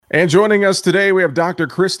And joining us today, we have Dr.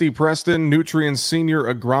 Christy Preston, Nutrien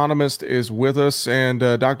Senior Agronomist, is with us. And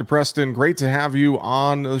Dr. Preston, great to have you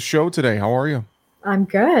on the show today. How are you? I'm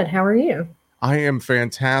good. How are you? I am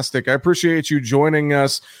fantastic. I appreciate you joining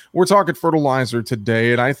us. We're talking fertilizer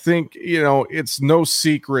today, and I think, it's no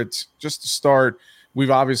secret, just to start,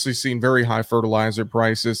 we've obviously seen very high fertilizer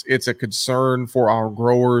prices. It's a concern for our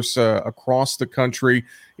growers across the country.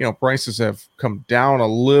 Prices have come down a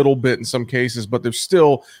little bit in some cases, but they're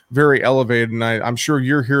still very elevated. And I'm sure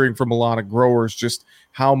you're hearing from a lot of growers just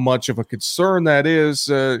how much of a concern that is.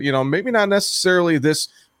 Maybe not necessarily this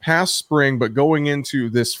past spring, but going into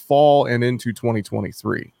this fall and into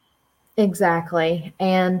 2023. Exactly.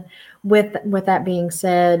 And with that being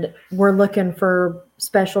said, we're looking for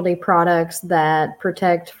specialty products that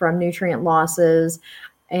protect from nutrient losses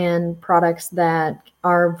and products that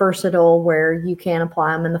are versatile where you can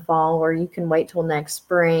apply them in the fall or you can wait till next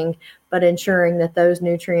spring, but ensuring that those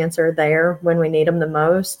nutrients are there when we need them the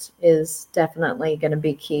most is definitely going to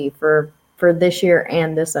be key for this year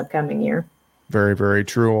and this upcoming year. Very, very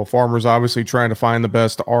true. Well, farmers obviously trying to find the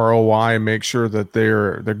best ROI and make sure that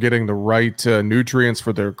they're getting the right nutrients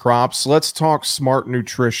for their crops. Let's talk smart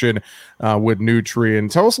nutrition with Nutrien.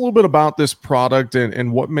 Tell us a little bit about this product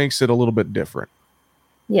and what makes it a little bit different.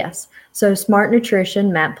 Yes. So Smart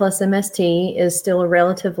Nutrition, MAP+MST, is still a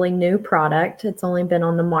relatively new product. It's only been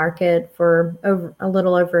on the market for a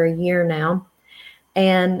little over a year now.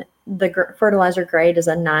 And the fertilizer grade is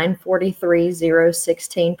a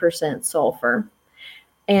 943.016% sulfur.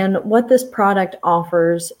 And what this product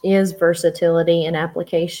offers is versatility in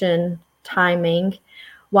application timing,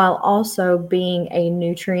 while also being a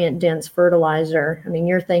nutrient-dense fertilizer. I mean,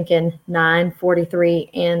 you're thinking 943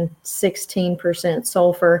 and 16%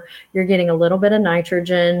 sulfur. You're getting a little bit of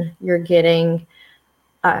nitrogen. You're getting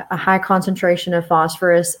a high concentration of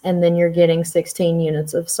phosphorus, and then you're getting 16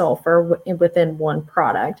 units of sulfur within one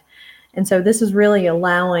product. And so this is really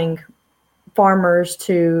allowing farmers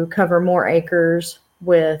to cover more acres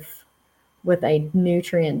with a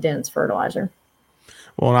nutrient-dense fertilizer.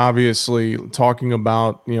 Well, and obviously talking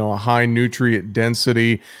about, a high nutrient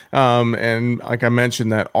density, and like I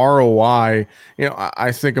mentioned, that ROI,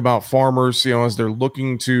 I think about farmers, as they're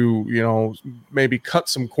looking to, maybe cut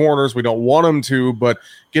some corners. We don't want them to, but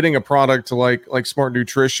getting a product like Smart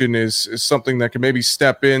Nutrition is something that can maybe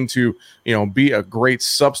step in to, be a great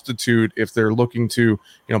substitute if they're looking to,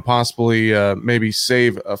 possibly maybe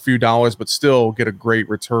save a few dollars, but still get a great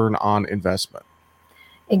return on investment.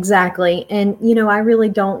 Exactly. And, I really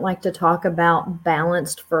don't like to talk about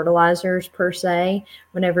balanced fertilizers per se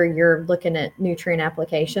whenever you're looking at nutrient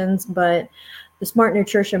applications, but the Smart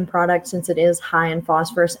Nutrition product, since it is high in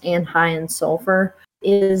phosphorus and high in sulfur,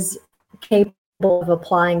 is capable of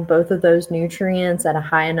applying both of those nutrients at a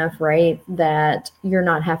high enough rate that you're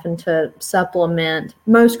not having to supplement.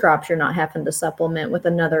 Most crops you're not having to supplement with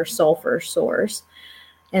another sulfur source.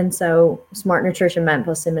 And so Smart Nutrition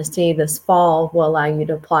MAP+MST this fall will allow you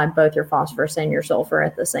to apply both your phosphorus and your sulfur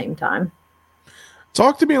at the same time.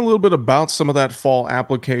 Talk to me a little bit about some of that fall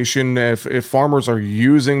application. If farmers are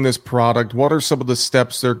using this product, what are some of the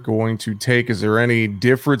steps they're going to take? Is there any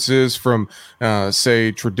differences from,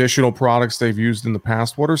 say, traditional products they've used in the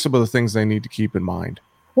past? What are some of the things they need to keep in mind?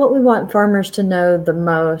 What we want farmers to know the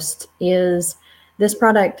most is this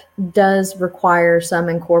product does require some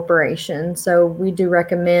incorporation. So we do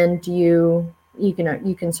recommend you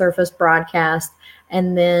can surface broadcast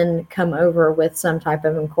and then come over with some type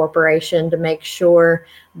of incorporation to make sure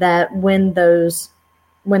that when the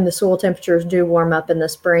soil temperatures do warm up in the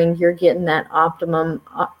spring, you're getting that optimum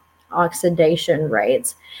oxidation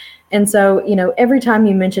rates. And so, every time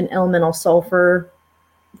you mention elemental sulfur,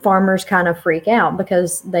 farmers kind of freak out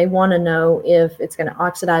because they want to know if it's going to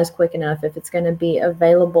oxidize quick enough, if it's going to be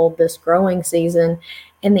available this growing season.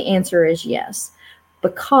 And the answer is yes,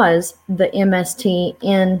 because the MST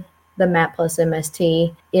in the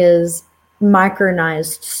MAP+MST is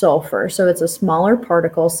micronized sulfur. So it's a smaller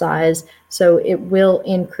particle size, so it will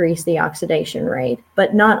increase the oxidation rate.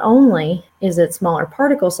 But not only is it smaller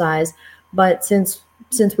particle size, but since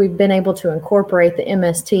we've been able to incorporate the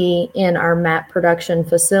MST in our MAP production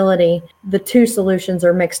facility, the two solutions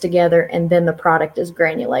are mixed together and then the product is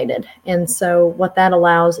granulated. And so what that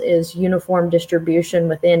allows is uniform distribution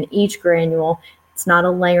within each granule. It's not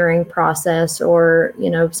a layering process or,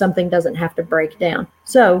 something doesn't have to break down.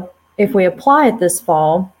 So if we apply it this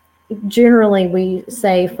fall, generally we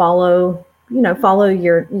say follow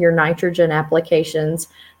your nitrogen applications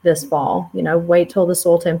this fall. Wait till the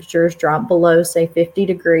soil temperatures drop below, say, 50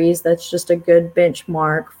 degrees. That's just a good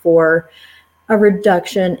benchmark for a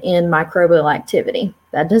reduction in microbial activity.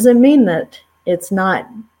 That doesn't mean that it's not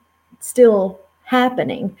still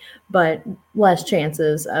happening, but less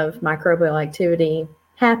chances of microbial activity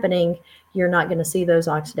happening. You're not going to see those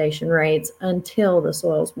oxidation rates until the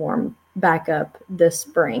soils warm back up this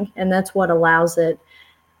spring. And that's what allows the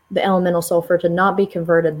elemental sulfur to not be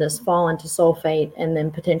converted this fall into sulfate and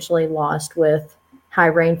then potentially lost with high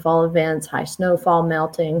rainfall events, high snowfall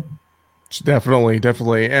melting.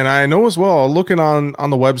 Definitely. And I know as well, looking on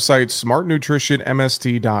the website,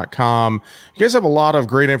 smartnutritionmst.com, you guys have a lot of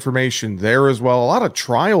great information there as well. A lot of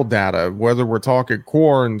trial data, whether we're talking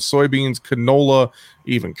corn, soybeans, canola,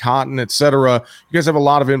 even cotton, etc. You guys have a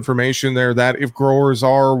lot of information there that if growers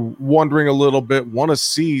are wondering a little bit, want to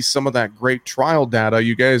see some of that great trial data,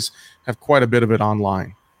 you guys have quite a bit of it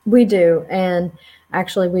online. We do. And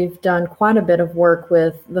actually, we've done quite a bit of work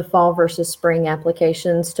with the fall versus spring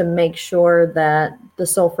applications to make sure that the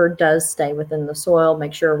sulfur does stay within the soil,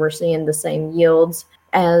 make sure we're seeing the same yields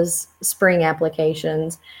as spring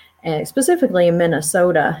applications, and specifically in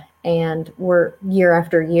Minnesota. And we're year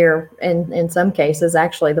after year, and in some cases,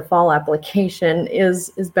 actually, the fall application is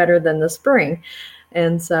better than the spring.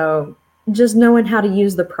 And so just knowing how to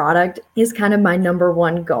use the product is kind of my number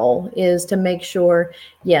one goal, is to make sure,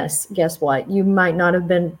 yes, guess what? You might not have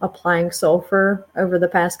been applying sulfur over the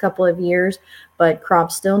past couple of years, but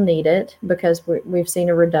crops still need it because we've seen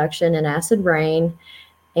a reduction in acid rain.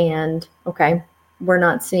 And okay,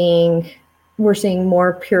 we're seeing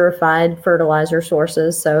more purified fertilizer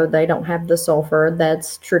sources, so they don't have the sulfur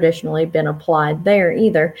that's traditionally been applied there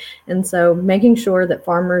either. And so making sure that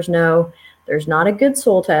farmers know there's not a good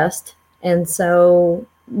soil test. And so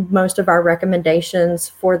most of our recommendations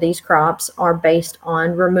for these crops are based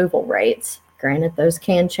on removal rates. Granted, those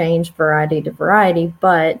can change variety to variety,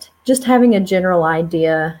 but just having a general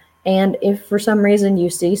idea. And if for some reason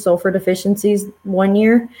you see sulfur deficiencies one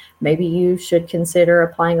year, maybe you should consider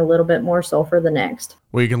applying a little bit more sulfur the next.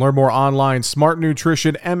 Well, you can learn more online,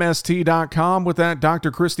 smartnutritionmst.com. With that,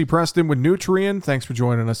 Dr. Christy Preston with Nutrien. Thanks for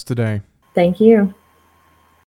joining us today. Thank you.